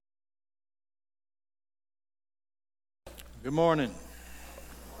Good morning.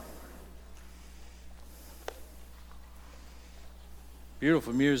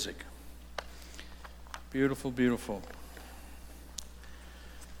 Beautiful music. Beautiful, beautiful.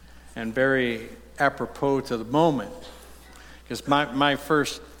 And very apropos to the moment. Because my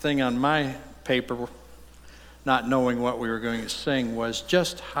first thing on my paper, not knowing what we were going to sing, was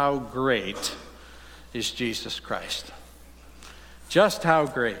just how great is Jesus Christ. Just how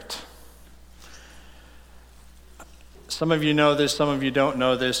great. Some of you know this, some of you don't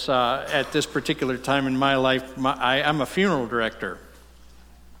know this. At this particular time in my life, I'm a funeral director.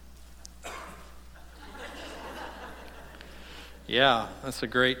 Yeah, that's a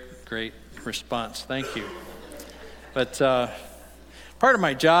great response. Thank you. But part of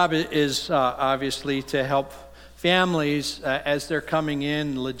my job is obviously to help families as they're coming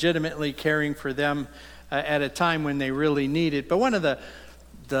in, legitimately caring for them at a time when they really need it. But one of the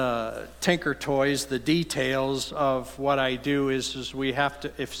tinker toys, the details of what I do is we have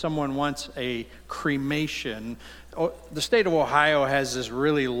to, if someone wants a cremation, the state of Ohio has this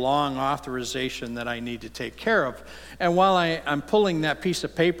really long authorization that I need to take care of. And while I'm pulling that piece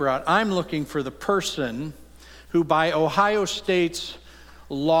of paper out, I'm looking for the person who, by Ohio State's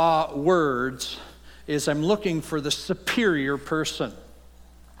law words, I'm looking for the superior person.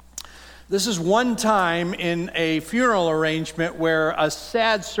 This is one time in a funeral arrangement where a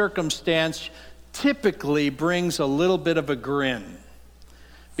sad circumstance typically brings a little bit of a grin.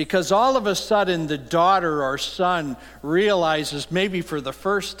 Because all of a sudden the daughter or son realizes, maybe for the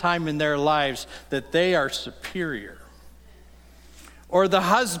first time in their lives, that they are superior. Or the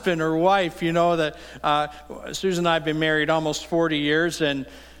husband or wife, that Susan and I have been married almost 40 years, and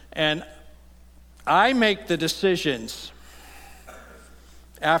I make the decisions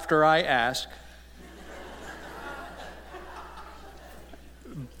after I ask.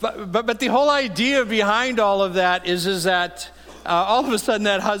 But the whole idea behind all of that is that all of a sudden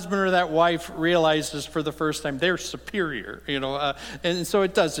that husband or that wife realizes for the first time they're superior, and so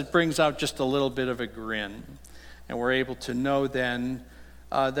it brings out just a little bit of a grin. And we're able to know then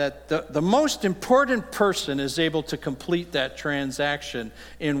that the most important person is able to complete that transaction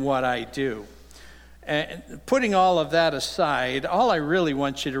in what I do. And putting all of that aside, all I really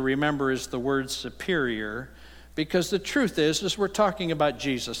want you to remember is the word superior, because the truth is we're talking about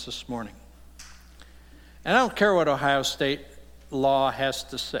Jesus this morning. And I don't care what Ohio State law has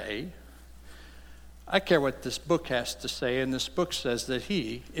to say. I care what this book has to say, and this book says that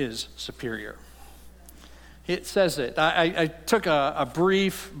he is superior. It says it. I took a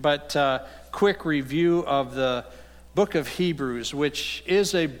brief but quick review of the book of Hebrews, which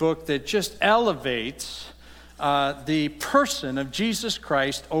is a book that just elevates the person of Jesus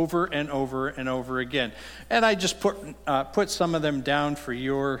Christ over and over and over again. And I just put some of them down for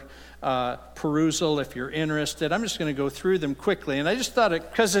your perusal if you're interested. I'm just going to go through them quickly. And I just thought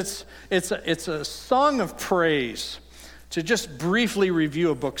because it's a song of praise to just briefly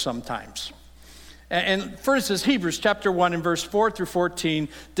review a book sometimes. And for instance, Hebrews chapter 1 and verse 4 through 14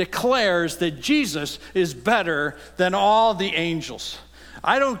 declares that Jesus is better than all the angels.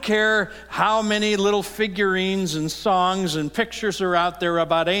 I don't care how many little figurines and songs and pictures are out there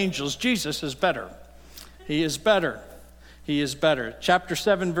about angels. Jesus is better. He is better. He is better. Chapter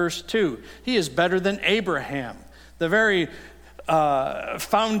 7 verse 2, he is better than Abraham, the very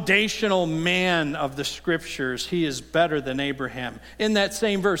foundational man of the scriptures. He is better than Abraham. In that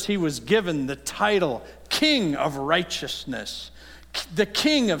same verse, he was given the title King of Righteousness, the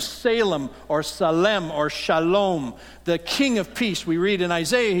King of Salem or Salem or Shalom, the King of Peace. We read in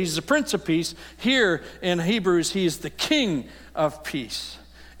Isaiah, he's the Prince of Peace. Here in Hebrews, he is the King of Peace.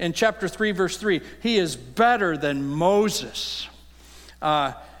 In chapter 3, verse 3, he is better than Moses.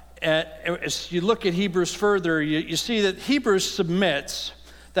 As you look at Hebrews further, you see that Hebrews submits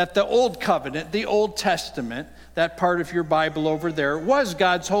that the Old Covenant, the Old Testament, that part of your Bible over there, was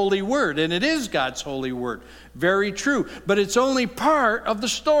God's holy word, and it is God's holy word. Very true. But it's only part of the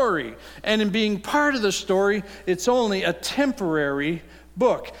story. And in being part of the story, it's only a temporary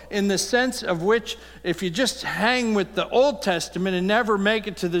book, in the sense of which if you just hang with the Old Testament and never make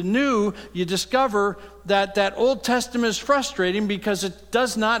it to the New, you discover that Old Testament is frustrating because it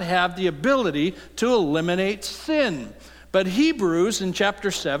does not have the ability to eliminate sin. But Hebrews in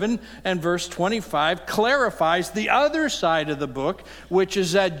chapter 7 and verse 25 clarifies the other side of the book, which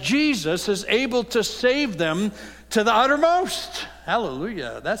is that Jesus is able to save them to the uttermost.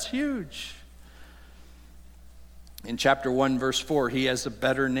 Hallelujah. That's huge. In chapter 1, verse 4, he has a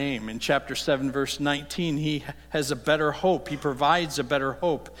better name. In chapter 7, verse 19, he has a better hope. He provides a better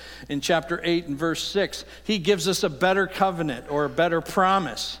hope. In chapter 8 and verse 6, he gives us a better covenant or a better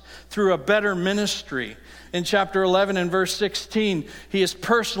promise through a better ministry. In chapter 11 and verse 16, he is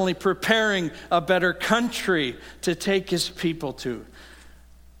personally preparing a better country to take his people to.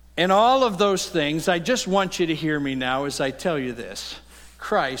 And all of those things, I just want you to hear me now as I tell you this.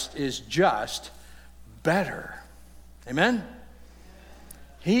 Christ is just better. Amen?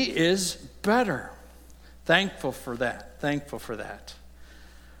 He is better. Thankful for that. Thankful for that.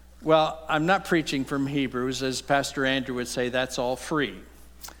 Well, I'm not preaching from Hebrews. As Pastor Andrew would say, that's all free.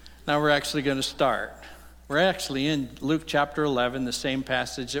 Now we're actually going to start. We're actually in Luke chapter 11, the same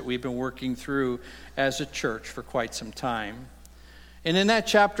passage that we've been working through as a church for quite some time. And in that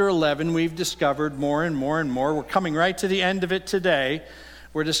chapter 11, we've discovered more and more and more. We're coming right to the end of it today.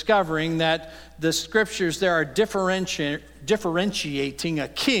 We're discovering that the scriptures there are differentiating a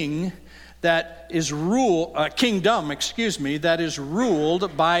king that is kingdom, that is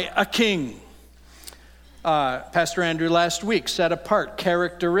ruled by a king. Pastor Andrew last week set apart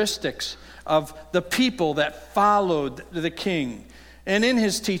characteristics of the people that followed the king. And in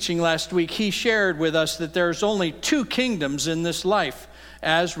his teaching last week, he shared with us that there's only two kingdoms in this life,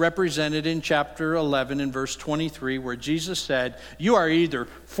 as represented in chapter 11 and verse 23, where Jesus said, you are either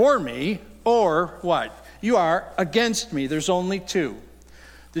for me or what? You are against me. There's only two.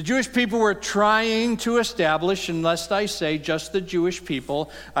 The Jewish people were trying to establish, and lest I say just the Jewish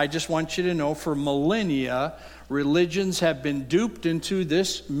people, I just want you to know for millennia, religions have been duped into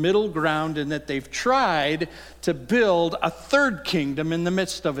this middle ground and that they've tried to build a third kingdom in the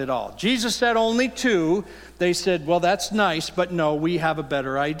midst of it all. Jesus said only two. They said, well, that's nice, but no, we have a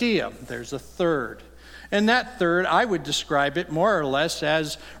better idea. There's a third. And that third, I would describe it more or less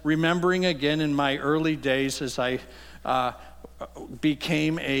as remembering again in my early days as I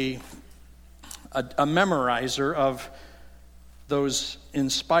became a memorizer of those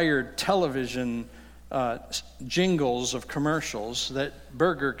inspired television jingles of commercials that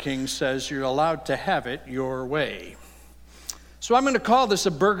Burger King says you're allowed to have it your way. So I'm going to call this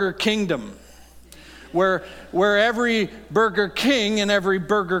a Burger Kingdom, where every Burger King and every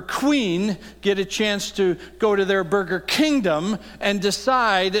Burger Queen get a chance to go to their Burger Kingdom and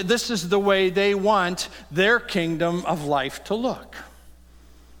decide this is the way they want their kingdom of life to look.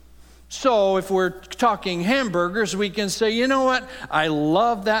 So if we're talking hamburgers, we can say, you know what? I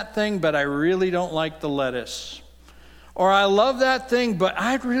love that thing, but I really don't like the lettuce. Or I love that thing, but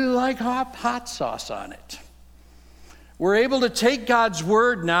I'd really like hot sauce on it. We're able to take God's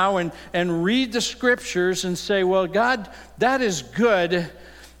word now and read the scriptures and say, well, God, that is good,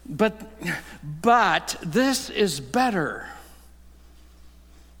 but this is better.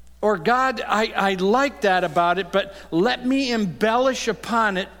 Or God, I like that about it, but let me embellish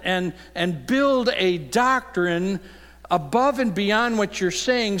upon it and build a doctrine above and beyond what you're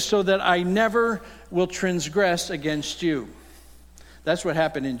saying so that I never will transgress against you. That's what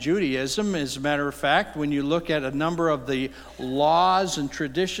happened in Judaism. As a matter of fact, when you look at a number of the laws and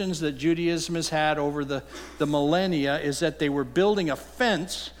traditions that Judaism has had over the millennia, is that they were building a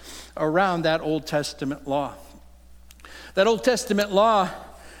fence around that Old Testament law. That Old Testament law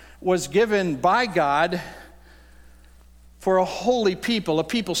was given by God for a holy people, a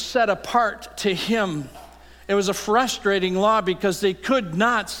people set apart to Him. It was a frustrating law because they could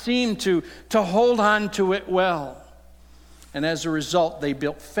not seem to hold on to it well. And as a result, they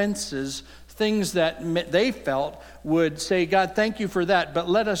built fences, things that they felt would say, God, thank you for that, but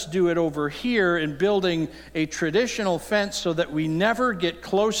let us do it over here in building a traditional fence so that we never get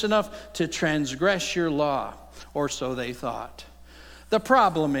close enough to transgress your law, or so they thought. The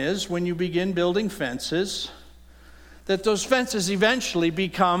problem is when you begin building fences, that those fences eventually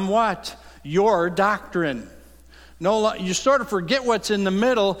become what? Your doctrine. No, you sort of forget what's in the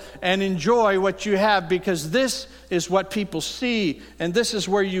middle and enjoy what you have because this is what people see and this is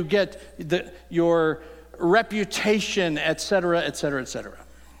where you get your reputation, etc., etc., etc.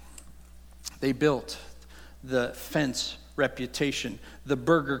 They built the fence reputation, the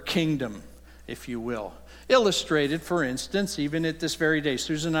Burger Kingdom, if you will. Illustrated, for instance, even at this very day.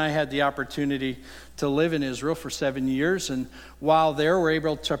 Susan and I had the opportunity to live in Israel for 7 years, and while there, we're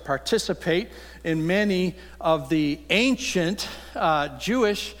able to participate in many of the ancient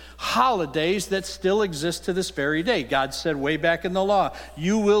Jewish holidays that still exist to this very day. God said way back in the law,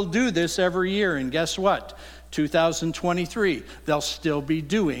 you will do this every year, and guess what? 2023, they'll still be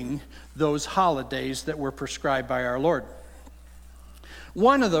doing those holidays that were prescribed by our Lord.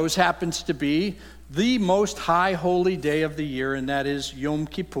 One of those happens to be the most high holy day of the year, and that is Yom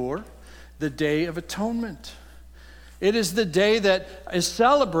Kippur, the Day of Atonement. It is the day that is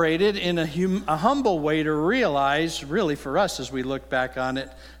celebrated in a humble way to realize, really for us as we look back on it,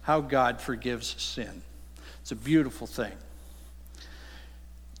 how God forgives sin. It's a beautiful thing.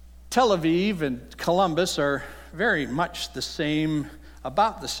 Tel Aviv and Columbus are very much the same,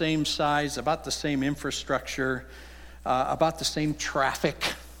 about the same size, about the same infrastructure, about the same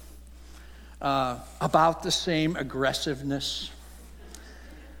traffic, about the same aggressiveness.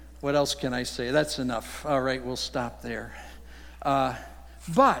 What else can I say? That's enough. All right, we'll stop there.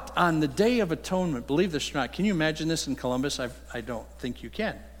 But on the Day of Atonement, believe this or not, can you imagine this in Columbus? I don't think you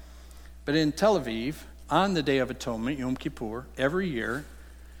can. But in Tel Aviv, on the Day of Atonement, Yom Kippur, every year,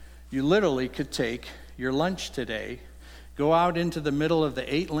 you literally could take your lunch today, go out into the middle of the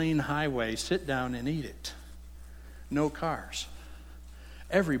 8-lane highway, sit down and eat it. No cars.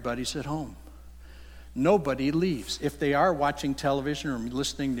 Everybody's at home. Nobody leaves. If they are watching television or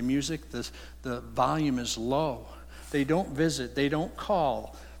listening to music, the volume is low. They don't visit. They don't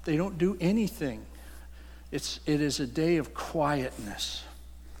call. They don't do anything. It is a day of quietness.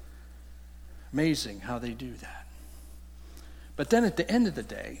 Amazing how they do that. But then at the end of the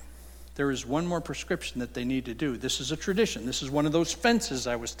day, there is one more prescription that they need to do. This is a tradition. This is one of those fences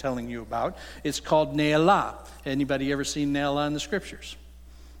I was telling you about. It's called Ne'elah. Anybody ever seen Ne'elah in the scriptures?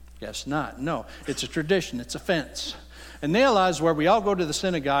 Guess not. No, it's a tradition. It's a fence. And Ne'elah is where we all go to the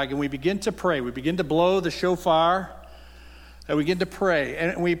synagogue and we begin to pray. We begin to blow the shofar and we begin to pray.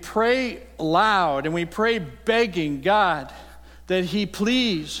 And we pray loud and we pray begging God that He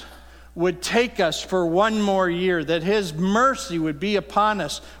please would take us for one more year, that His mercy would be upon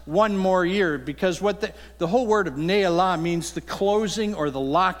us one more year. Because what the whole word of Ne'elah means the closing or the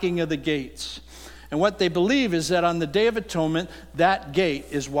locking of the gates. And what they believe is that on the Day of Atonement, that gate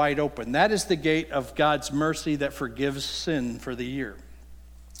is wide open. That is the gate of God's mercy that forgives sin for the year.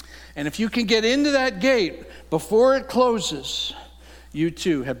 And if you can get into that gate before it closes, you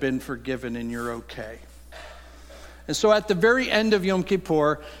too have been forgiven and you're okay. And so at the very end of Yom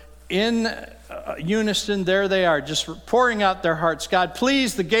Kippur, in unison, there they are, just pouring out their hearts. God,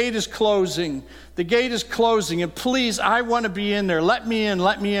 please, the gate is closing. The gate is closing, and please, I want to be in there. Let me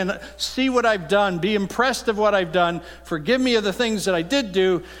in, see what I've done, be impressed of what I've done, forgive me of the things that I did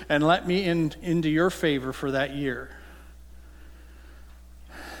do, and let me into your favor for that year.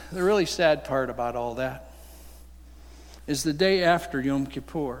 The really sad part about all that is the day after Yom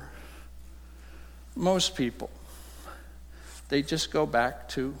Kippur, most people, they just go back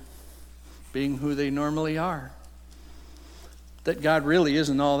to being who they normally are. That God really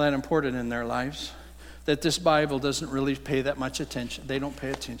isn't all that important in their lives. That this Bible doesn't really pay that much attention. They don't pay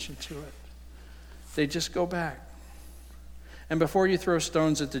attention to it. They just go back. And before you throw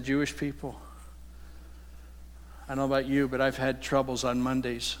stones at the Jewish people, I don't know about you, but I've had troubles on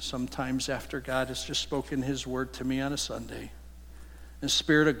Mondays sometimes after God has just spoken His word to me on a Sunday. The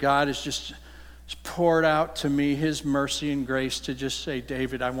Spirit of God is just poured out to me His mercy and grace to just say,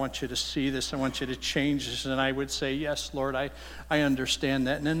 David, I want you to see this. I want you to change this. And I would say, yes, Lord, I understand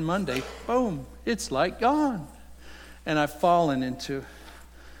that. And then Monday, boom, it's like gone. And I've fallen into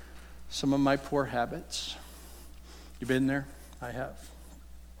some of my poor habits. You been there? I have.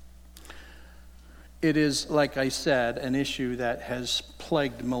 It is, like I said, an issue that has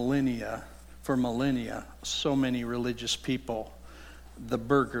plagued for millennia, so many religious people, the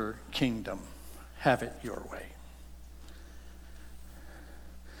burger kingdom. Have it your way.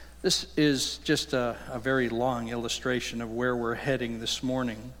 This is just a very long illustration of where we're heading this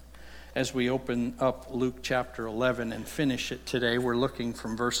morning. As we open up Luke chapter 11 and finish it today, we're looking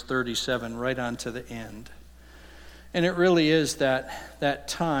from verse 37 right on to the end. And it really is that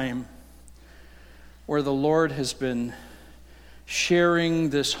time where the Lord has been sharing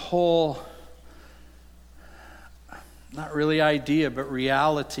this whole, not really idea, but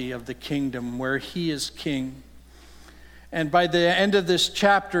reality of the kingdom where He is king. And by the end of this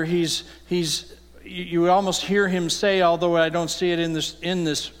chapter, you almost hear Him say, although I don't see it in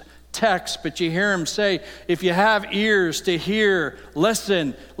this text, but you hear Him say, if you have ears to hear,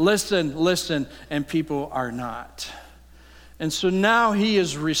 listen, listen, listen, and people are not. And so now He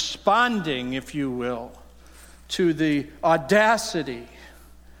is responding, if you will, to the audacity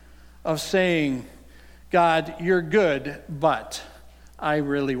of saying, God, you're good, but I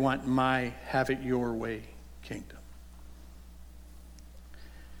really want my have it your way kingdom.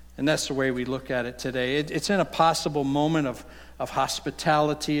 And that's the way we look at it today. It's in a possible moment of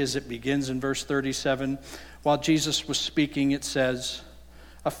hospitality as it begins in verse 37. While Jesus was speaking, it says,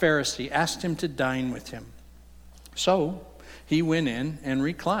 a Pharisee asked Him to dine with him. So He went in and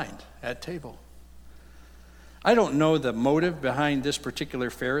reclined at table. I don't know the motive behind this particular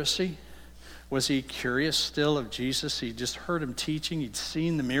Pharisee, Was he curious still of Jesus? He just heard him teaching. He'd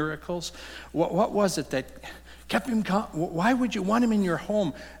seen the miracles. What was it that kept him? Why would you want him in your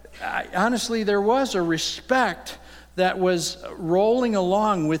home? Honestly, there was a respect that was rolling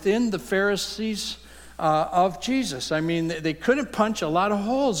along within the Pharisees of Jesus. I mean, they couldn't punch a lot of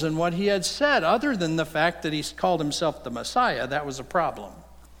holes in what he had said, other than the fact that he called himself the Messiah. That was a problem.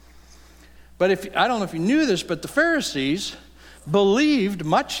 But I don't know if you knew this, but the Pharisees believed,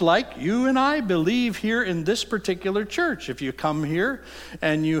 much like you and I believe here in this particular church. If you come here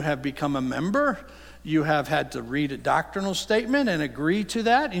and you have become a member, you have had to read a doctrinal statement and agree to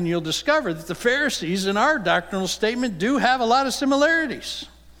that, and you'll discover that the Pharisees and our doctrinal statement do have a lot of similarities.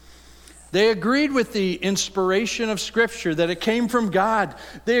 They agreed with the inspiration of Scripture, that it came from God.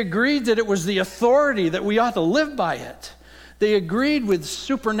 They agreed that it was the authority, that we ought to live by it. They agreed with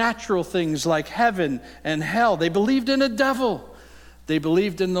supernatural things like heaven and hell. They believed in a devil. They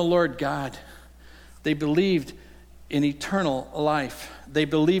believed in the Lord God. They believed in eternal life. They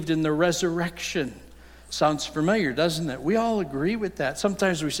believed in the resurrection. Sounds familiar, doesn't it? We all agree with that.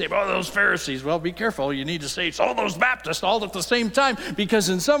 Sometimes we say, oh, those Pharisees. Well, be careful. You need to say it's all those Baptists all at the same time, because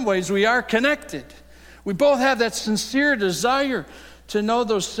in some ways we are connected. We both have that sincere desire to know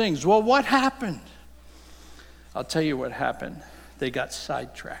those things. Well, what happened? I'll tell you what happened. They got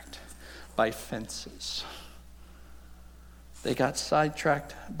sidetracked by fences. They got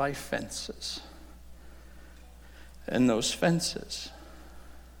sidetracked by fences. And those fences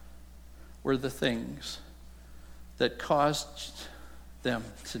were the things that caused them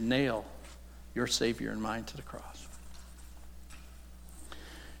to nail your Savior and mine to the cross.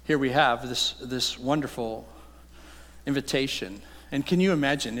 Here we have this wonderful invitation. And can you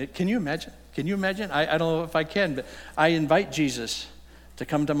imagine it? Can you imagine? Can you imagine? I don't know if I can, but I invite Jesus to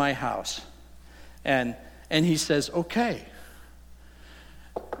come to my house. And he says, okay.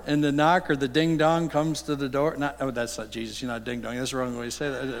 And the knock or the ding-dong comes to the door. That's not Jesus. You're not ding-dong. That's the wrong way to say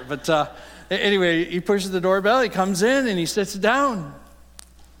that. But anyway, he pushes the doorbell. He comes in and he sits down.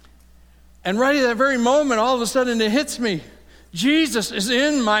 And right at that very moment, all of a sudden it hits me. Jesus is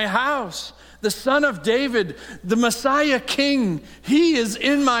in my house. The Son of David, the Messiah King, he is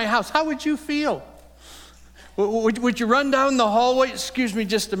in my house. How would you feel? Would you run down the hallway? Excuse me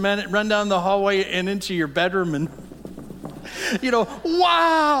just a minute. Run down the hallway and into your bedroom and,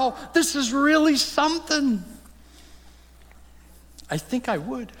 wow, this is really something. I think I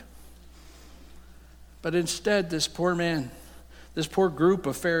would. But instead, this poor man, this poor group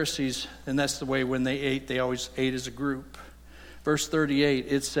of Pharisees, and that's the way when they ate, they always ate as a group. Verse 38,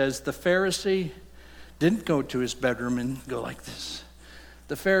 it says, the Pharisee didn't go to his bedroom and go like this.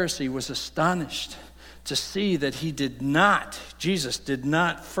 The Pharisee was astonished to see that Jesus did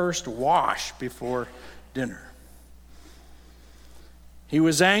not first wash before dinner. He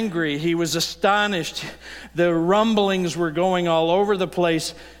was angry. He was astonished. The rumblings were going all over the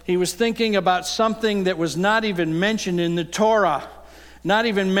place. He was thinking about something that was not even mentioned in the Torah, not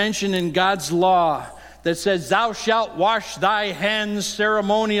even mentioned in God's law, that says, thou shalt wash thy hands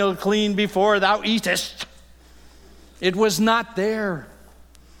ceremonial clean before thou eatest. It was not there.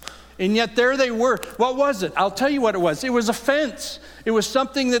 And yet there they were. What was it? I'll tell you what it was. It was a fence. It was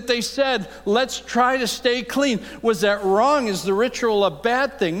something that they said, let's try to stay clean. Was that wrong? Is the ritual a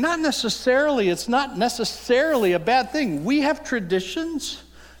bad thing? Not necessarily. It's not necessarily a bad thing. We have traditions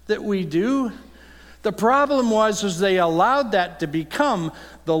that we do. The problem was they allowed that to become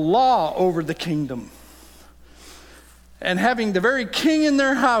the law over the kingdom. And having the very king in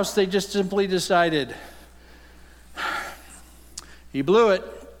their house, they just simply decided, he blew it.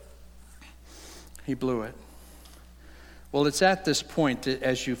 He blew it. Well, it's at this point that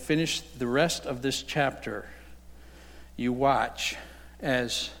as you finish the rest of this chapter, you watch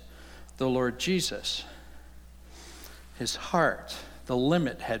as the Lord Jesus, his heart, the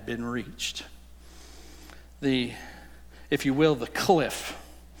limit had been reached. If you will, the cliff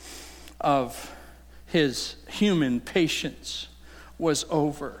of his human patience was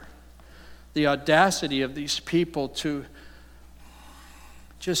over. The audacity of these people to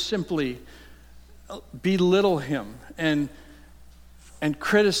just simply belittle him and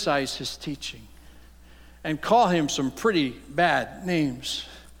criticize his teaching and call him some pretty bad names.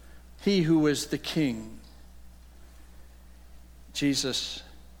 He who was the king. Jesus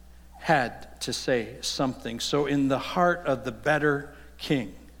had to say something. So in the heart of the better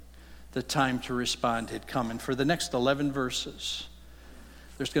king, the time to respond had come. And for the next 11 verses,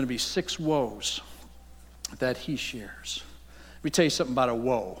 there's going to be 6 woes that he shares. Let me tell you something about a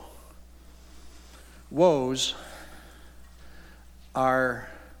woe. Woes are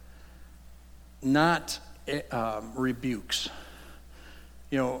not rebukes.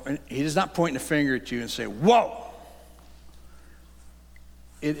 And he is not pointing a finger at you and say, whoa.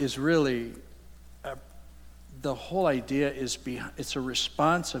 It is really, the whole idea is, it's a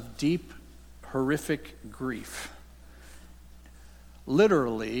response of deep, horrific grief.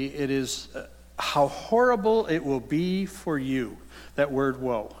 Literally, it is how horrible it will be for you. That word,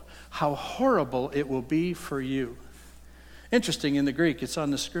 woe. How horrible it will be for you. Interesting, in the Greek, it's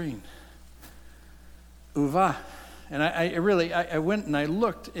on the screen. Uva. And I went and I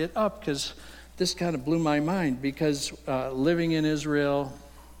looked it up because this kind of blew my mind, because living in Israel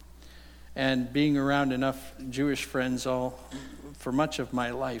and being around enough Jewish friends for much of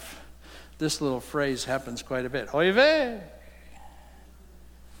my life, this little phrase happens quite a bit. Oy vey.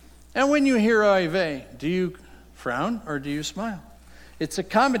 And when you hear oy vey, do you frown or do you smile? It's a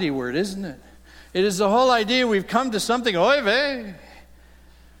comedy word, isn't it? It is the whole idea we've come to something, oy vey.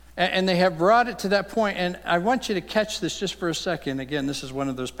 And they have brought it to that point. And I want you to catch this just for a second. Again, this is one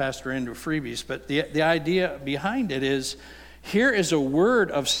of those Pastor Andrew freebies. But the idea behind it is, here is a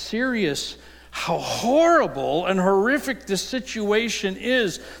word of serious, how horrible and horrific this situation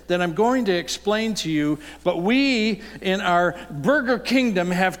is that I'm going to explain to you. But we, in our burger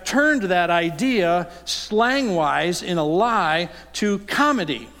kingdom, have turned that idea, slang-wise, in a lie, to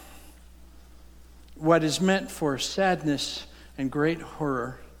comedy. What is meant for sadness and great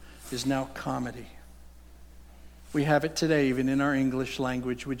horror is now comedy. We have it today, even in our English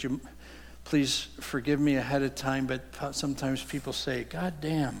language. Would you please forgive me ahead of time, but sometimes people say, God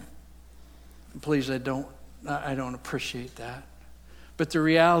damn. Please, I don't appreciate that. But the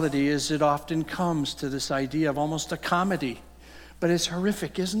reality is, it often comes to this idea of almost a comedy. But it's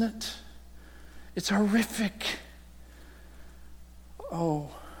horrific, isn't it? It's horrific. Oh.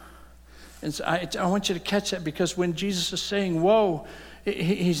 And so I want you to catch that, because when Jesus is saying, woe,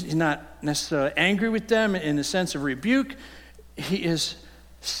 he's not necessarily angry with them in the sense of rebuke. He is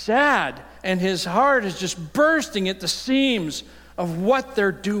sad, and his heart is just bursting at the seams of what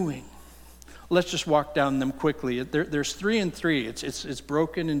they're doing. Let's just walk down them quickly. There's 3 and 3. It's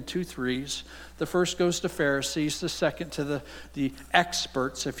broken in 2 threes. The first goes to Pharisees, the second to the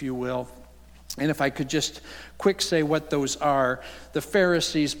experts, if you will. And if I could just quick say what those are. The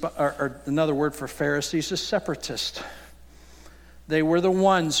Pharisees, or another word for Pharisees is separatist. They were the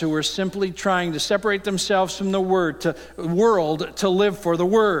ones who were simply trying to separate themselves from the world to live for the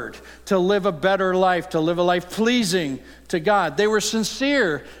word, to live a better life, to live a life pleasing to God. They were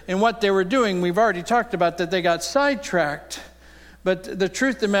sincere in what they were doing. We've already talked about that they got sidetracked. But the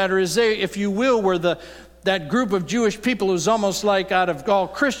truth of the matter is, they, if you will, were that group of Jewish people who's almost like, out of all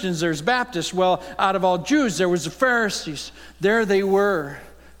Christians, there's Baptists. Well, out of all Jews, there was the Pharisees. There they were.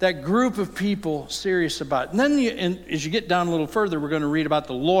 That group of people serious about it. And then as you get down a little further, we're going to read about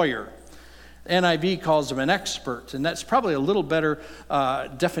the lawyer. NIV calls him an expert, and that's probably a little better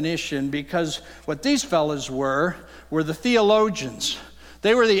definition, because what these fellas were the theologians.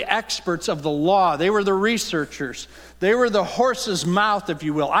 They were the experts of the law. They were the researchers. They were the horse's mouth, if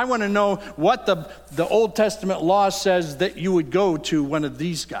you will. I want to know what the Old Testament law says, that you would go to one of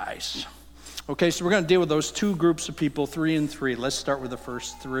these guys. Okay, so we're going to deal with those 2 groups of people, 3 and 3. Let's start with the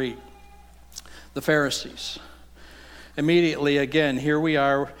first 3. The Pharisees. Immediately, again, here we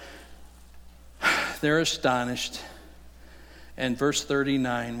are. They're astonished. And verse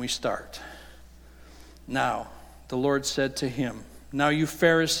 39, we start. Now, the Lord said to him, now you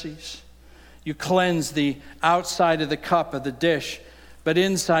Pharisees, you cleanse the outside of the cup, of the dish, but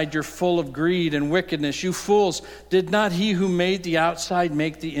inside you're full of greed and wickedness. You fools, did not he who made the outside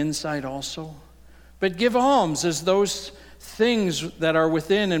make the inside also? But give alms as those things that are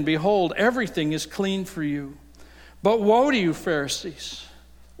within, and behold, everything is clean for you. But woe to you, Pharisees,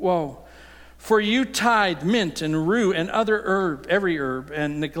 woe! For you tithe mint and rue and every herb,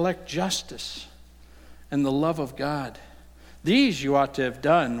 and neglect justice and the love of God. These you ought to have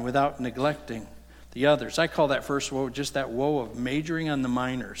done without neglecting the others. I call that first woe just that woe of majoring on the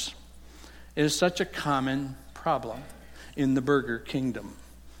minors. It is such a common problem in the burger kingdom.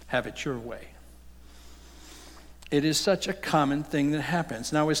 Have it your way. It is such a common thing that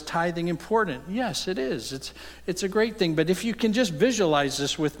happens. Now, is tithing important? Yes, it is. It's a great thing. But if you can just visualize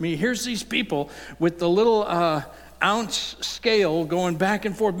this with me, here's these people with the little ounce scale going back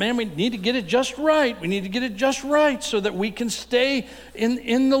and forth. Man, we need to get it just right. We need to get it just right so that we can stay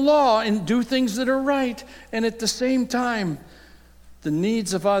in the law and do things that are right. And at the same time, the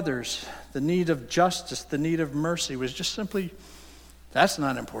needs of others, the need of justice, the need of mercy was just simply, that's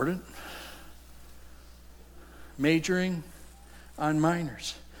not important. Majoring on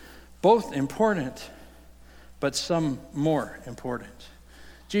minors. Both important, but some more important.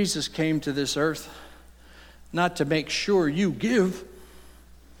 Jesus came to this earth not to make sure you give,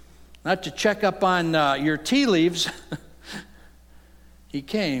 not to check up on your tea leaves. He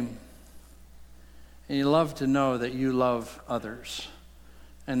came, and he loved to know that you love others,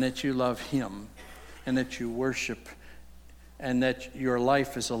 and that you love him, and that you worship, and that your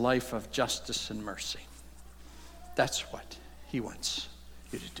life is a life of justice and mercy. That's what he wants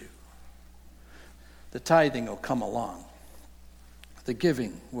you to do. The tithing will come along. The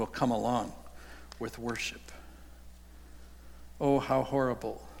giving will come along with worship. Oh, how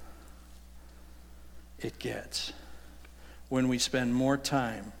horrible it gets when we spend more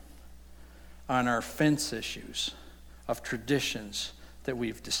time on our fence issues of traditions that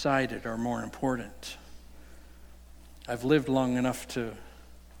we've decided are more important. I've lived long enough to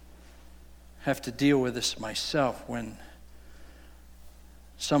have to deal with this myself when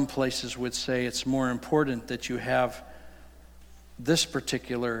some places would say it's more important that you have this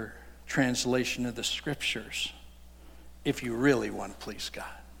particular translation of the scriptures if you really want to please God.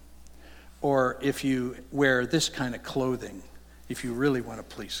 Or if you wear this kind of clothing, if you really want to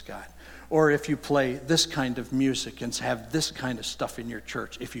please God. Or if you play this kind of music and have this kind of stuff in your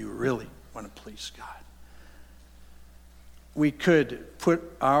church, if you really want to please God. We could put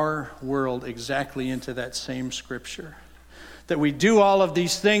our world exactly into that same scripture. That we do all of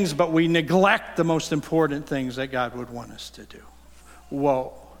these things, but we neglect the most important things that God would want us to do.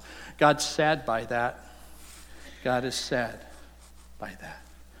 Whoa. God's sad by that. God is sad by that.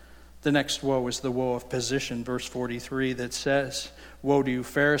 The next woe is the woe of position, verse 43, that says, "Woe to you,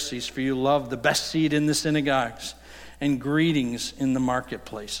 Pharisees, for you love the best seat in the synagogues and greetings in the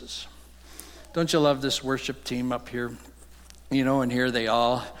marketplaces." Don't you love this worship team up here? You know, and here they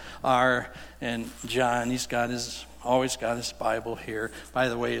all are. And John, he's always got his Bible here. By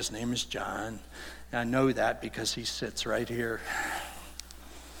the way, his name is John. And I know that because he sits right here.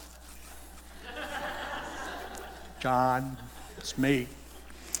 John, it's me.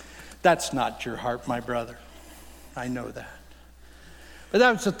 That's not your heart, my brother. I know that.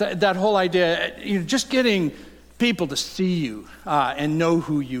 But that whole idea, just getting people to see you and know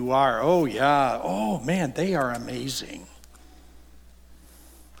who you are. Oh, yeah. Oh, man, they are amazing.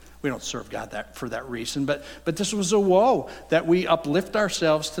 We don't serve God for that reason, but this was a woe, that we uplift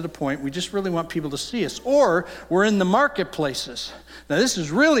ourselves to the point we just really want people to see us. Or we're in the marketplaces. Now, this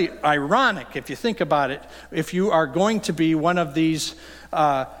is really ironic if you think about it. If you are going to be one of these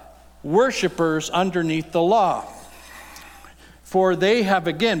worshipers underneath the law. For they have,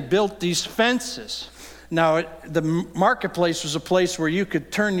 again, built these fences. Now, the marketplace was a place where you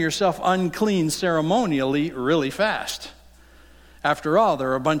could turn yourself unclean ceremonially really fast. After all,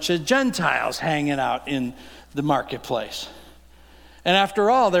 there are a bunch of Gentiles hanging out in the marketplace. And after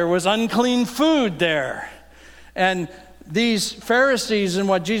all, there was unclean food there. And these Pharisees, and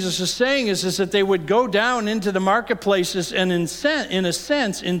what Jesus is saying is that they would go down into the marketplaces and in a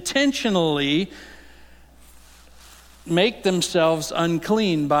sense, intentionally make themselves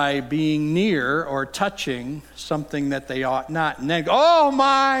unclean by being near or touching something that they ought not. And then, oh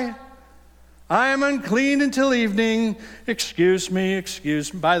my, I am unclean until evening. Excuse me.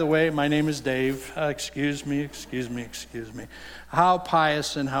 By the way, my name is Dave. Excuse me. How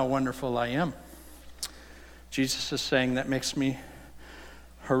pious and how wonderful I am. Jesus is saying that makes me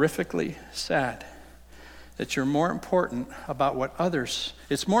horrifically sad. That you're more important about what others,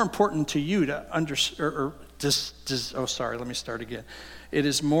 it's more important to you to understand, let me start again. It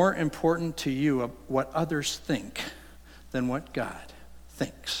is more important to you of what others think than what God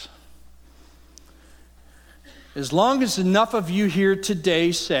thinks. As long as enough of you here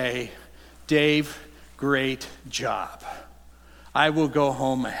today say, Dave, great job, I will go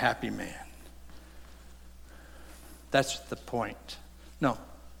home a happy man. That's the point. No.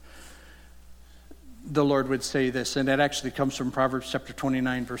 The Lord would say this, and that actually comes from Proverbs chapter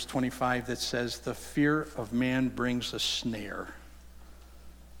 29, verse 25, that says, the fear of man brings a snare.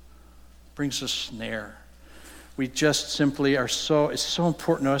 Brings a snare. We just simply it's so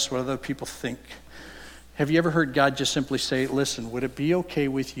important to us what other people think. Have you ever heard God just simply say, listen, would it be okay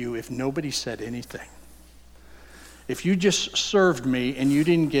with you if nobody said anything? If you just served me and you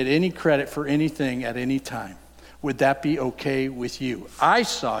didn't get any credit for anything at any time, would that be okay with you? I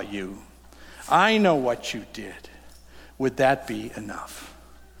saw you. I know what you did. Would that be enough?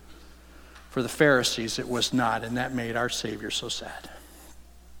 For the Pharisees, it was not, and that made our Savior so sad.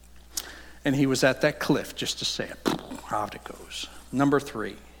 And he was at that cliff just to say it, out it goes. Number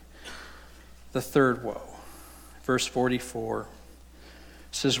 3, the third woe. Verse 44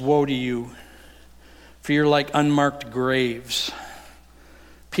 says, woe to you, for you're like unmarked graves.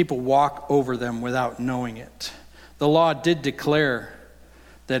 People walk over them without knowing it. The law did declare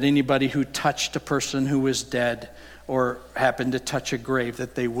that anybody who touched a person who was dead or happened to touch a grave,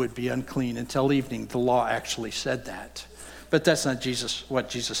 that they would be unclean until evening. The law actually said that. But that's not what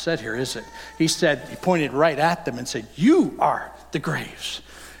Jesus said here, is it? He pointed right at them and said, you are the graves.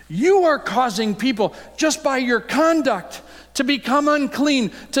 You are causing people, just by your conduct, to become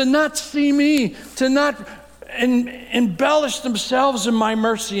unclean, to not see me, to not embellish themselves in my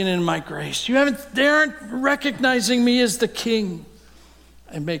mercy and in my grace. They aren't recognizing me as the King.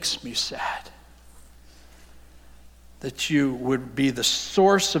 It makes me sad that you would be the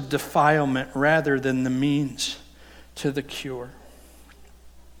source of defilement rather than the means to the cure.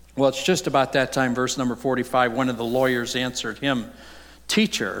 Well, it's just about that time, verse number 45, one of the lawyers answered him,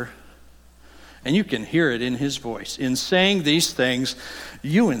 Teacher, and you can hear it in his voice, in saying these things,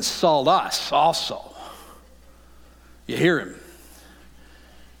 you insult us also. You hear him.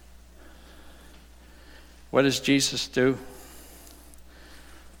 What does Jesus do?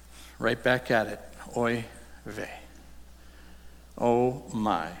 Right back at it. Oy vey. Oh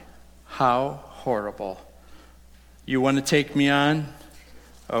my, how horrible. You want to take me on?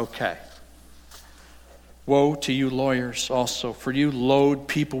 Okay. Woe to you lawyers also, for you load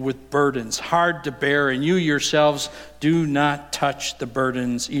people with burdens hard to bear, and you yourselves do not touch the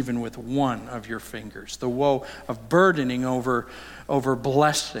burdens even with one of your fingers. The woe of burdening over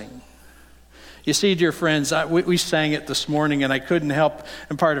blessing. You see, dear friends, we sang it this morning, and I couldn't help,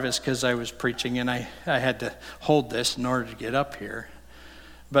 and part of it's because I was preaching, and I had to hold this in order to get up here.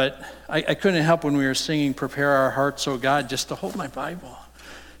 But I couldn't help when we were singing, Prepare Our Hearts, O God, just to hold my Bible.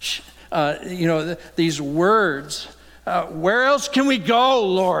 These words, where else can we go,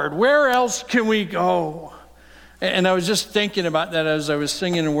 Lord? Where else can we go? And I was just thinking about that as I was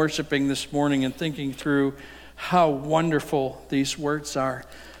singing and worshiping this morning and thinking through how wonderful these words are.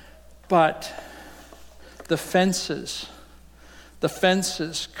 But the fences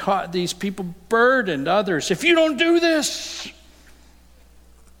caught these people, burdened others. If you don't do this,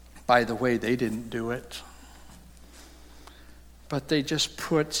 by the way, they didn't do it. But they just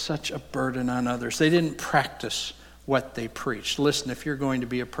put such a burden on others. They didn't practice what they preached. Listen, if you're going to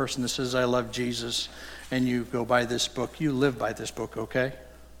be a person that says, I love Jesus, and you go by this book, you live by this book, okay?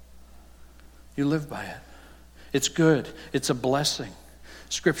 You live by it. It's good. It's a blessing.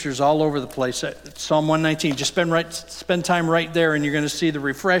 Scripture's all over the place. Psalm 119, just spend time right there, and you're going to see the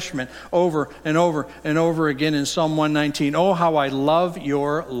refreshment over and over and over again in Psalm 119. Oh, how I love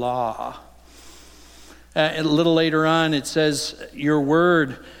your law. A little later on, it says, your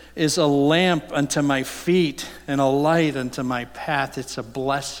word is a lamp unto my feet and a light unto my path. It's a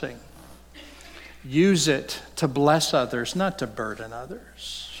blessing. Use it to bless others, not to burden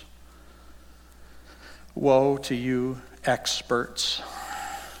others. Woe to you, experts.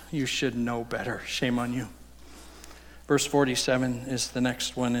 You should know better. Shame on you. Verse 47 is the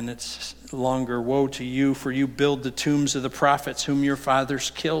next one, and it's longer. Woe to you, for you build the tombs of the prophets whom your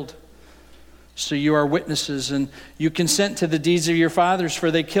fathers killed. So you are witnesses, and you consent to the deeds of your fathers,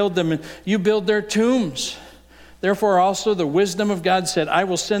 for they killed them, and you build their tombs. Therefore also the wisdom of God said, I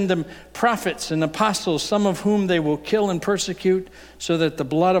will send them prophets and apostles, some of whom they will kill and persecute, so that the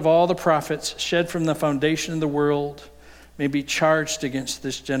blood of all the prophets shed from the foundation of the world may be charged against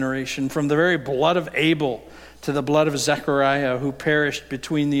this generation, from the very blood of Abel to the blood of Zechariah, who perished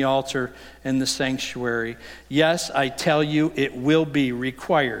between the altar and the sanctuary. Yes, I tell you, it will be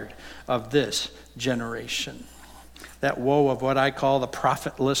required of this generation. That woe of what I call the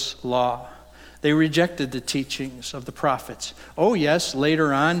profitless law. They rejected the teachings of the prophets. Oh yes,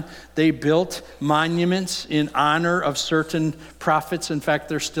 later on, they built monuments in honor of certain prophets. In fact,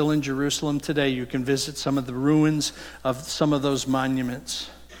 they're still in Jerusalem today. You can visit some of the ruins of some of those monuments.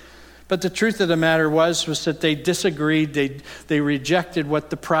 But the truth of the matter was that they disagreed. They rejected what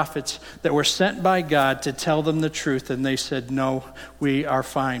the prophets that were sent by God to tell them the truth. And they said, no, we are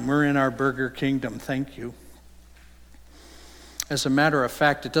fine. We're in our Burger Kingdom. Thank you. As a matter of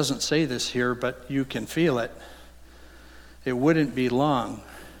fact, it doesn't say this here, but you can feel it. It wouldn't be long,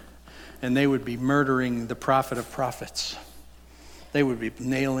 and they would be murdering the prophet of prophets. They would be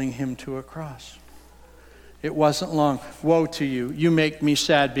nailing him to a cross. It wasn't long. Woe to you. You make me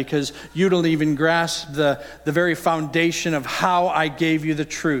sad because you don't even grasp the very foundation of how I gave you the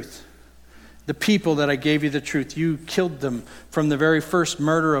truth. The people that I gave you the truth. You killed them from the very first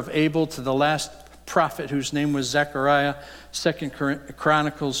murder of Abel to the last prophet whose name was Zechariah. 2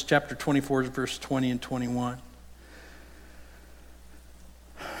 Chronicles chapter 24, verse 20 and 21.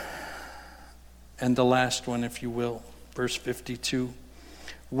 And the last one, if you will, verse 52.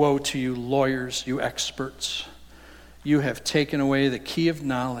 Woe to you, lawyers, you experts. You have taken away the key of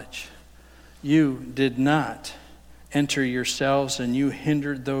knowledge. You did not enter yourselves, and you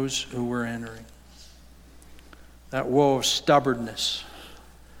hindered those who were entering. that woe of stubbornness.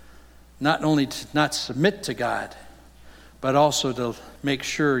 Not only to not submit to God, but also to make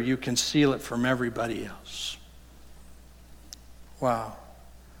sure you conceal it from everybody else. Wow.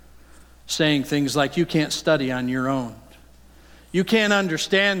 Saying things like, you can't study on your own. You can't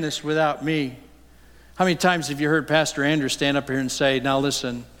understand this without me. How many times have you heard Pastor Andrew stand up here and say, now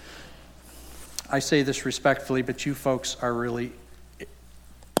listen, I say this respectfully, but you folks are really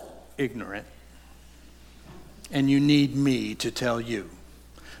ignorant. And you need me to tell you.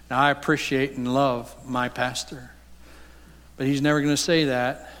 Now, I appreciate and love my pastor. But he's never going to say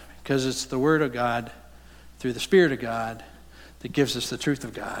that, because it's the Word of God, through the Spirit of God, that gives us the truth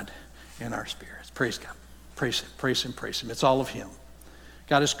of God in our spirits. Praise God. Praise Him, praise Him, praise Him. It's all of Him.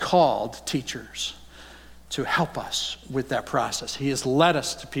 God has called teachers to help us with that process. He has led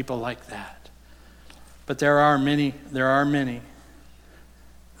us to people like that. But there are many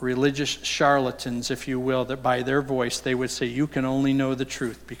religious charlatans, if you will, that by their voice they would say, you can only know the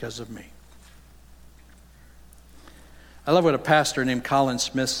truth because of me. I love what a pastor named Colin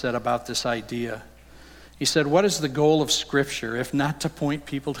Smith said about this idea. He said, what is the goal of Scripture if not to point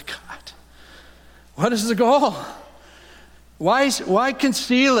people to God? What is the goal? Why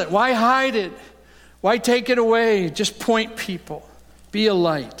conceal it? Why hide it? Why take it away? Just point people. Be a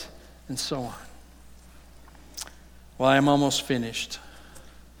light, and so on. Well, I'm almost finished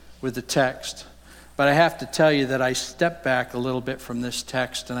with the text. But I have to tell you that I stepped back a little bit from this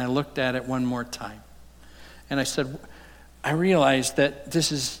text and I looked at it one more time. And I said, I realized that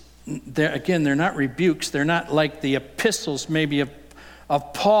this is, again, they're not rebukes. They're not like the epistles maybe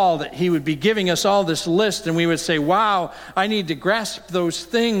of Paul, that he would be giving us all this list and we would say, wow, I need to grasp those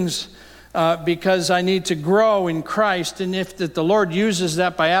things because I need to grow in Christ. And if the Lord uses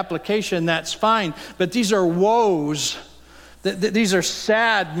that by application, that's fine. But these are woes. These are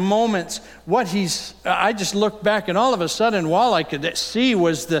sad moments. I just looked back and all of a sudden, all I could see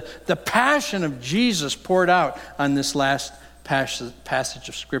was the passion of Jesus poured out on this last passage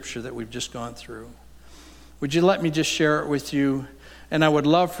of Scripture that we've just gone through. Would you let me just share it with you? And I would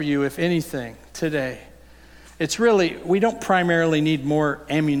love for you, if anything, today. It's really, we don't primarily need more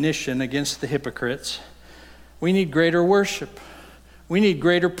ammunition against the hypocrites. We need greater worship. We need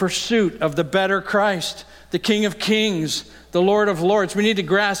greater pursuit of the better Christ, the King of Kings, the Lord of Lords. We need to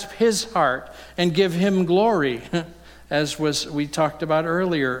grasp His heart and give Him glory, as we talked about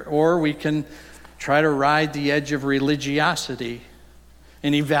earlier. Or we can try to ride the edge of religiosity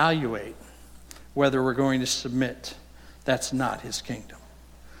and evaluate whether we're going to submit. That's not His kingdom.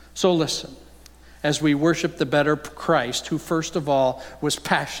 So listen, as we worship the better Christ, who first of all was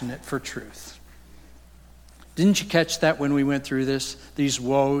passionate for truth. Didn't you catch that when we went through these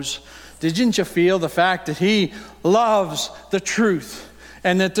woes? Didn't you feel the fact that He loves the truth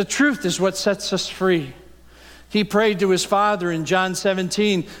and that the truth is what sets us free? He prayed to His Father in John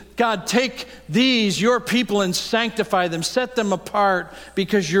 17, God, take these, your people, and sanctify them, set them apart,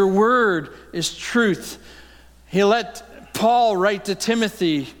 because your word is truth. He let Paul write to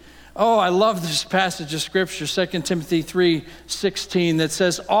Timothy. Oh, I love this passage of Scripture, 2 Timothy 3:16, that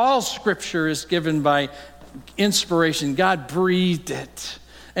says, all Scripture is given by inspiration. God breathed it.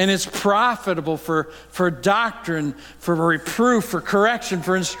 And it's profitable for doctrine, for reproof, for correction,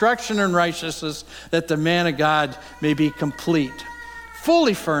 for instruction in righteousness, that the man of God may be complete,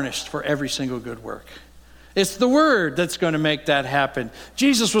 fully furnished for every single good work. It's the Word that's going to make that happen.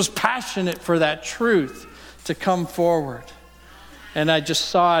 Jesus was passionate for that truth to come forward. And I just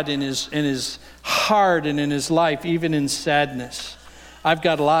saw it in his heart and in his life, even in sadness. I've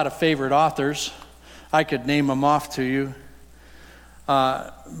got a lot of favorite authors. I could name them off to you.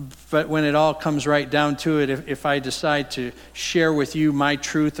 But when it all comes right down to it, if I decide to share with you my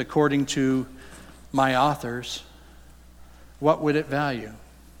truth according to my authors, what would it value?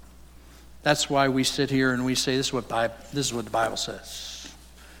 That's why we sit here and we say, this is what the Bible says.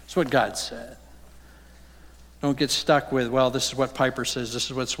 It's what God said. Don't get stuck with, well, this is what Piper says, this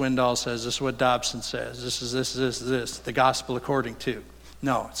is what Swindoll says, this is what Dobson says, this is this, the gospel according to.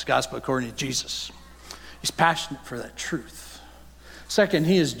 No, it's the gospel according to Jesus. He's passionate for that truth. Second,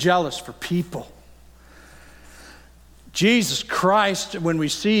 He is jealous for people. Jesus Christ, when we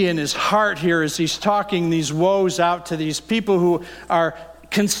see in His heart here as He's talking these woes out to these people who are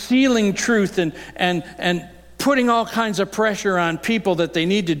concealing truth and putting all kinds of pressure on people that they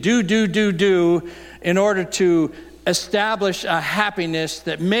need to do in order to establish a happiness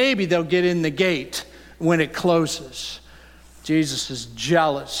that maybe they'll get in the gate when it closes. Jesus is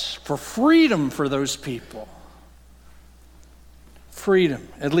jealous for freedom for those people. Freedom,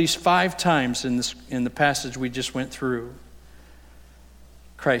 at least 5 times in the passage we just went through.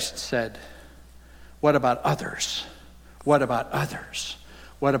 Christ said, What about others? What about others?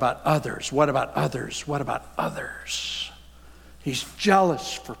 What about others? What about others? What about others? He's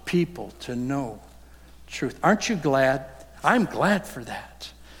jealous for people to know truth. Aren't you glad? I'm glad for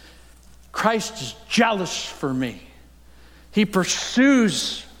that. Christ is jealous for me. He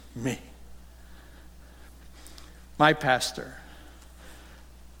pursues me. My pastor,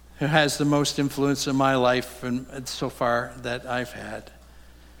 who has the most influence in my life and so far that I've had,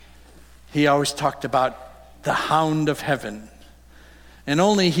 he always talked about the hound of heaven. And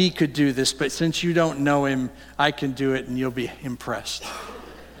only he could do this, but since you don't know him, I can do it and you'll be impressed.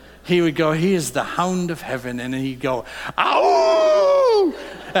 He would go, he is the hound of heaven, and he'd go, ow!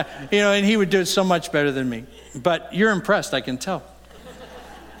 And he would do it so much better than me. But you're impressed, I can tell.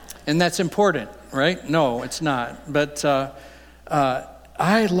 And that's important, right? No, it's not. But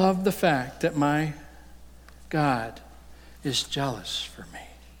I love the fact that my God is jealous for me.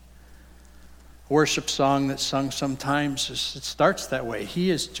 Worship song that's sung sometimes, it starts that way. He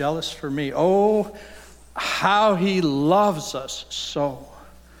is jealous for me. Oh, how he loves us so.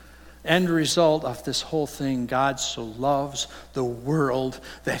 End result of this whole thing, God so loves the world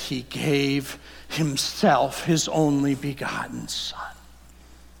that he gave himself, his only begotten Son.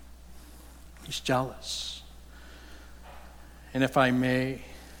 He's jealous. And if I may,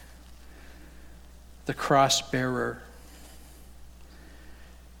 the cross bearer,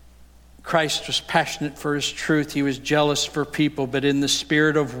 Christ was passionate for his truth. He was jealous for people, but in the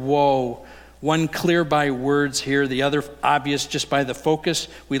spirit of woe, one clear by words here, the other obvious just by the focus,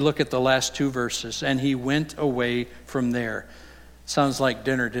 we look at the last two verses. And he went away from there. Sounds like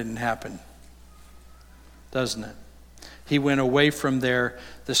dinner didn't happen, doesn't it? He went away from there.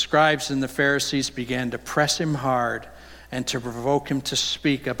 The scribes and the Pharisees began to press him hard and to provoke him to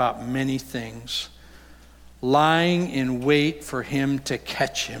speak about many things, lying in wait for him to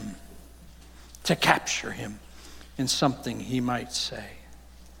catch him, to capture him in something he might say.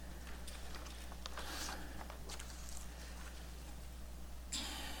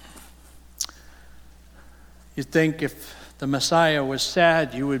 You'd think if the Messiah was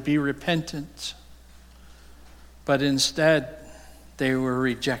sad, you would be repentant. But instead, they were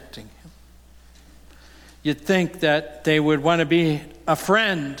rejecting him. You'd think that they would want to be a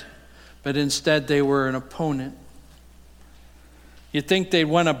friend, but instead they were an opponent. You'd think they'd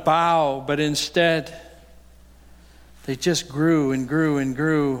want to bow, but instead they just grew and grew and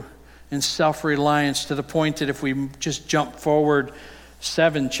grew in self-reliance to the point that if we just jump forward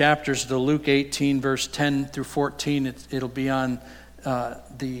 7 chapters to Luke 18, verse 10 through 14, it'll be on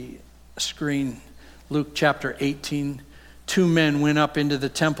the screen. Luke chapter 18. 2 men went up into the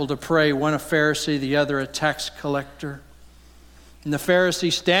temple to pray, one a Pharisee, the other a tax collector. And the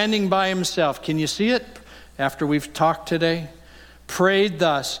Pharisee, standing by himself, can you see it after we've talked today? Prayed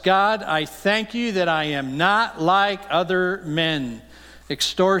thus, God, I thank you that I am not like other men,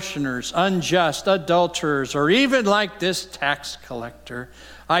 extortioners, unjust, adulterers, or even like this tax collector.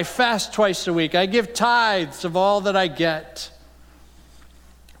 I fast twice a week. I give tithes of all that I get.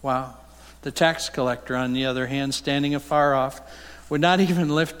 Wow. The tax collector, on the other hand, standing afar off, would not even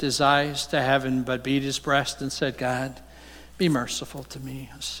lift his eyes to heaven, but beat his breast and said, God, be merciful to me,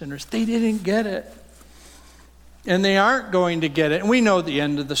 sinners. They didn't get it. And they aren't going to get it. And we know the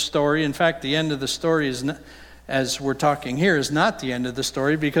end of the story. In fact, the end of the story is, as we're talking here, is not the end of the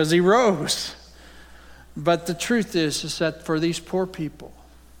story because he rose. But the truth is that for these poor people,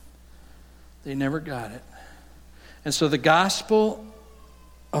 they never got it. And so the gospel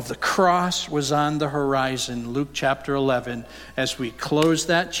of the cross was on the horizon. Luke chapter 11. As we close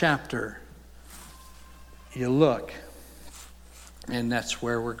that chapter, you look, and that's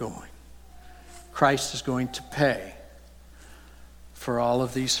where we're going. Christ is going to pay for all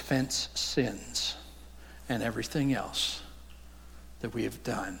of these fence sins and everything else that we have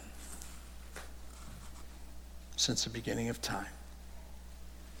done since the beginning of time.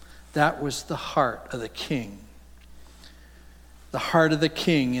 That was the heart of the king. The heart of the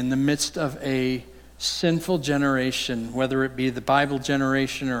king in the midst of a sinful generation, whether it be the Bible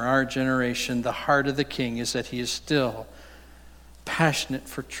generation or our generation, the heart of the king is that he is still passionate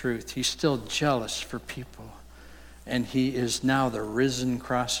for truth. He's still jealous for people. And he is now the risen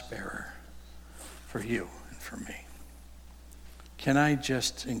cross bearer for you and for me. Can I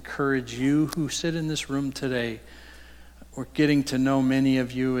just encourage you who sit in this room today? We're getting to know many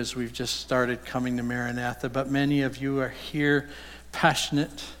of you as we've just started coming to Maranatha, but many of you are here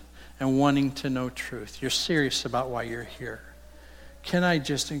passionate and wanting to know truth. You're serious about why you're here. Can I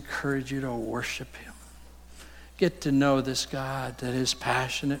just encourage you to worship him? Get to know this God that is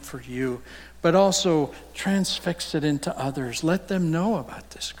passionate for you, but also transfix it into others. Let them know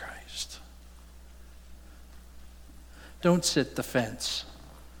about this Christ. Don't sit the fence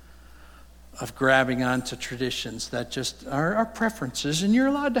of grabbing onto traditions that just are our preferences, and you're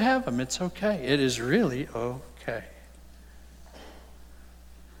allowed to have them. It's okay. It is really okay.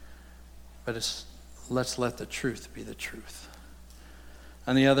 But let's let the truth be the truth.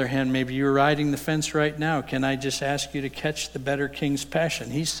 On the other hand, maybe you're riding the fence right now. Can I just ask you to catch the better king's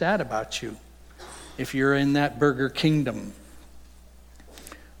passion? He's sad about you if you're in that burger kingdom.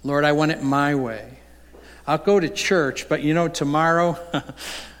 Lord, I want it my way. I'll go to church, but tomorrow,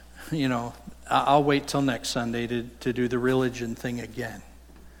 I'll wait till next Sunday to do the religion thing again.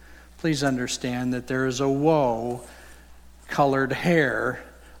 Please understand that there is a woe-colored hair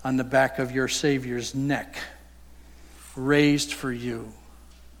on the back of your Savior's neck, raised for you.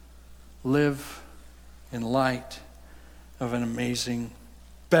 Live in light of an amazing,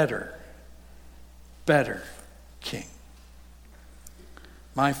 better King.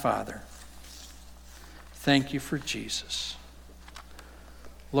 My Father, thank you for Jesus.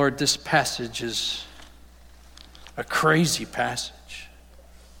 Lord, this passage is a crazy passage.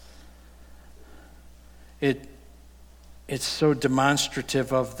 It's so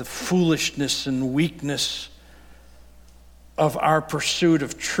demonstrative of the foolishness and weakness of our pursuit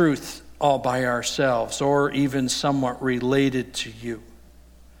of truth all by ourselves, or even somewhat related to you,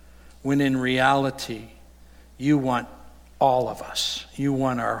 when in reality, you want all of us. You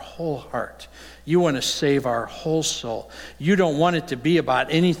want our whole heart. You want to save our whole soul. You don't want it to be about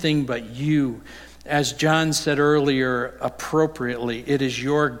anything but you. As John said earlier, appropriately, it is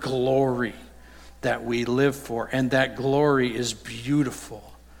your glory that we live for, and that glory is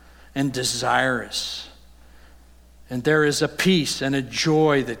beautiful and desirous. And there is a peace and a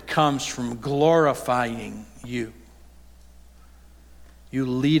joy that comes from glorifying you. You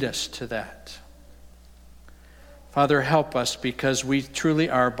lead us to that. Father, help us, because we truly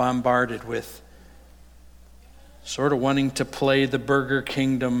are bombarded with sort of wanting to play the Burger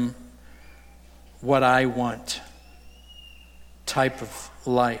Kingdom, what I want type of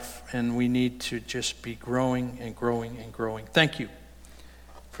life. And we need to just be growing and growing and growing. Thank you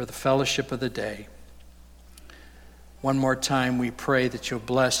for the fellowship of the day. One more time, we pray that you'll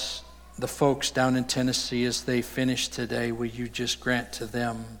bless the folks down in Tennessee as they finish today. Will you just grant to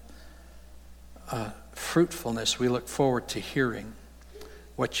them fruitfulness? We look forward to hearing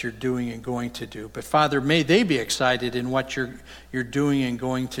what you're doing and going to do. But Father, may they be excited in what you're doing and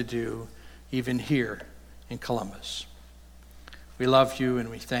going to do, even here in Columbus. We love you and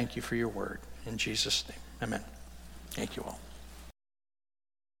we thank you for your word. In Jesus' name, amen. Thank you all.